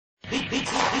I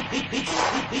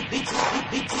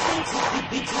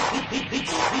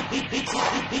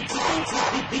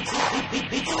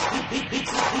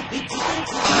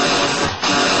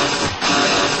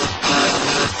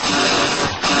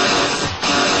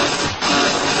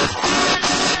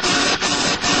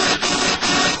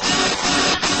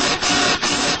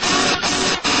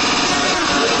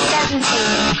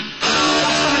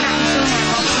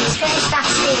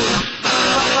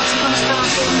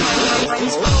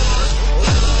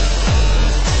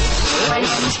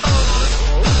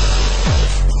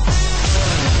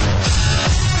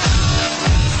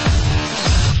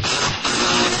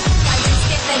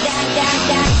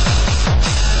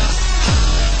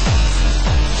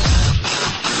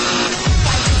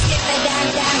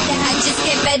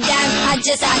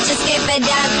just skip it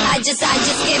down. I just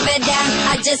skip it down.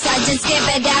 I just skip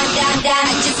it down, down.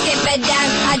 I just skip it down.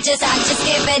 I just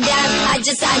skip it down. I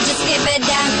just skip it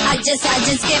down. I just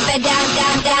skip it down,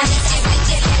 down.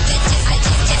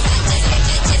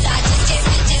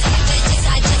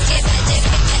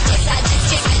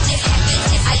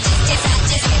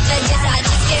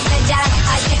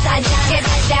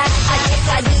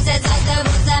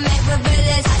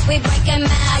 We breaking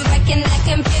man, breaking the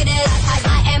computers.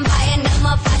 I am buying them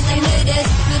up on the looters.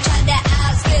 You try to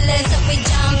outskill us, so we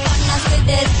jump on our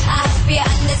scooters. I hope you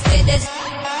understood us.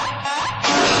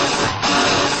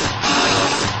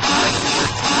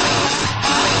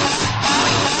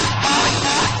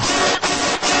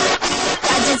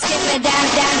 I just skip it down,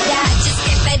 down. I just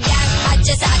skip it down. I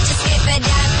just skip it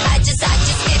down. I just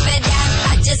skip it down.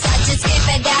 I just skip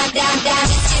it down,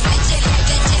 down.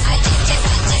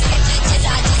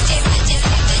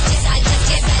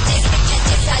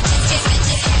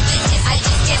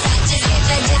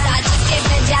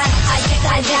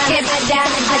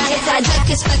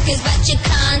 Focus, but you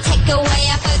can't take away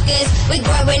our focus. We're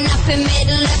growing up in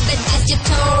middle of a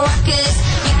digital ruckus.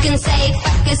 You can say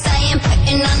fuck us, I am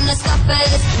putting on the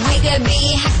scoffers. We could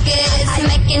be hackers,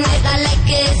 making it our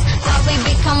Lakers. While we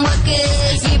become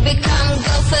workers, you become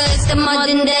golfers. The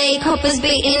modern day coppers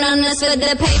beating on us for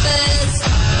the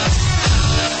papers.